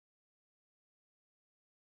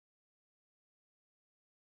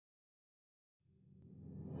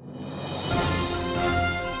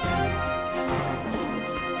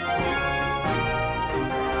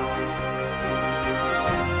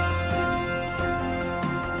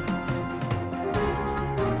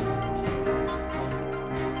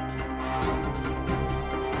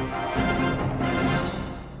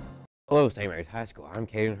Hello, St. Mary's High School. I'm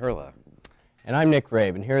Caden Hurla. And I'm Nick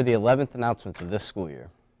Rabe, and here are the 11th announcements of this school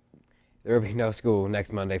year. There will be no school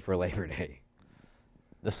next Monday for Labor Day.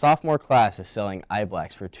 The sophomore class is selling eye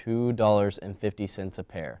blacks for $2.50 a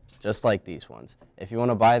pair, just like these ones. If you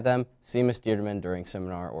want to buy them, see Ms. Dieterman during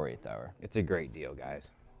seminar or 8th hour. It's a great deal,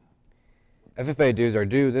 guys. FFA dues are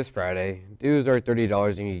due this Friday. Dues are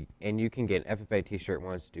 $30, and you can get an FFA t-shirt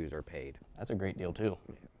once dues are paid. That's a great deal, too.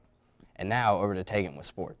 Yeah. And now, over to Tegan with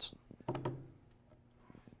sports.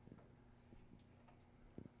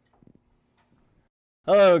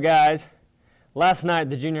 Hello, guys. Last night,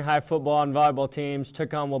 the junior high football and volleyball teams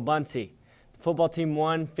took on Wabaunsee. The football team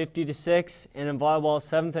won 50-6, and in volleyball,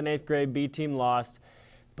 7th and 8th grade B team lost,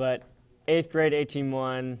 but 8th grade A team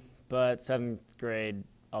won, but 7th grade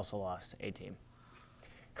also lost, A team.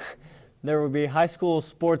 There will be high school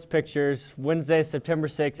sports pictures Wednesday, September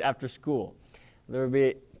 6th after school. There will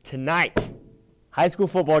be tonight, high school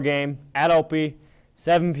football game at Opie,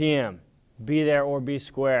 7 p.m. Be there or be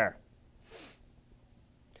square.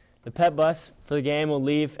 The pep bus for the game will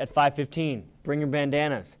leave at 5:15. Bring your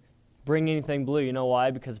bandanas. Bring anything blue. You know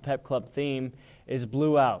why? Because the pep club theme is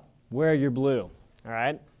blue out. Wear your blue. All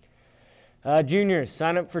right? Juniors,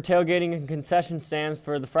 sign up for tailgating and concession stands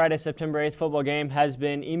for the Friday, September 8th football game has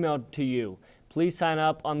been emailed to you. Please sign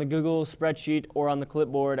up on the Google spreadsheet or on the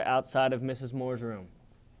clipboard outside of Mrs. Moore's room.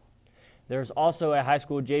 There's also a high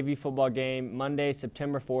school JV football game Monday,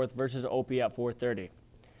 September 4th versus Opie at 4:30.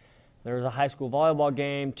 There's a high school volleyball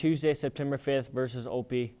game Tuesday, September 5th versus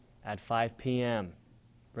Opie at 5 p.m.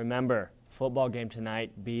 Remember, football game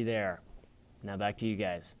tonight, be there. Now back to you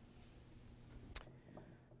guys.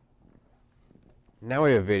 Now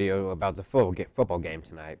we have a video about the football game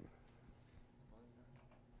tonight.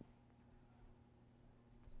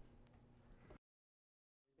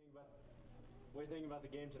 What do you think about the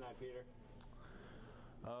game tonight, Peter?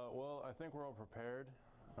 Well, I think we're all prepared.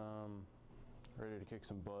 Ready to kick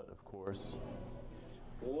some butt, of course.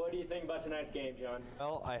 What do you think about tonight's game, John?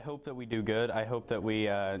 Well, I hope that we do good. I hope that we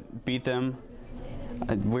beat them.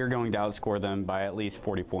 We're going to outscore them by at least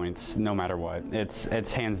 40 points, no matter what.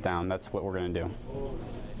 It's hands down. That's what we're going to do.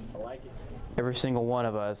 I like it. Every single one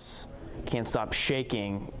of us can't stop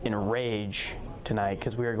shaking in rage tonight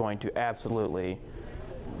because we are going to absolutely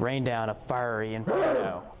rain down a fiery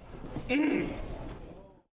inferno.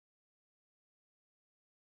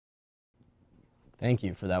 Thank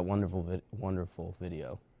you for that wonderful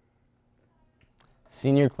video.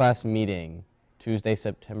 Senior class meeting, Tuesday,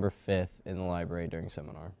 September 5th in the library during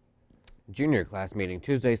seminar. Junior class meeting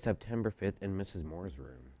Tuesday, September 5th in Mrs. Moore's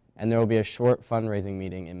room. And there will be a short fundraising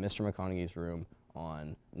meeting in Mr. McConaughey's room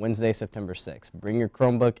on Wednesday, September 6th. Bring your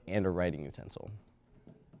Chromebook and a writing utensil.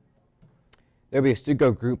 There will be a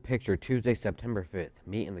Stugo group picture Tuesday, September 5th.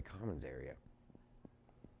 Meet in the Commons area.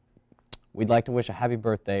 We'd like to wish a happy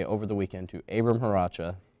birthday over the weekend to Abram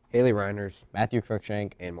Haracha, Haley Reiners, Matthew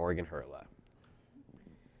Cruikshank, and Morgan Hurla.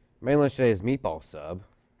 Main lunch today is meatball sub.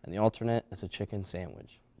 And the alternate is a chicken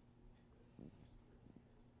sandwich.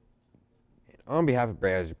 And on behalf of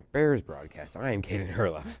Bears Broadcast, I am Caden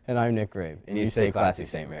Hurla. And I'm Nick Rabe. And you stay classy,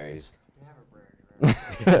 St. Mary's. You have a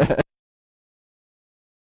break, right?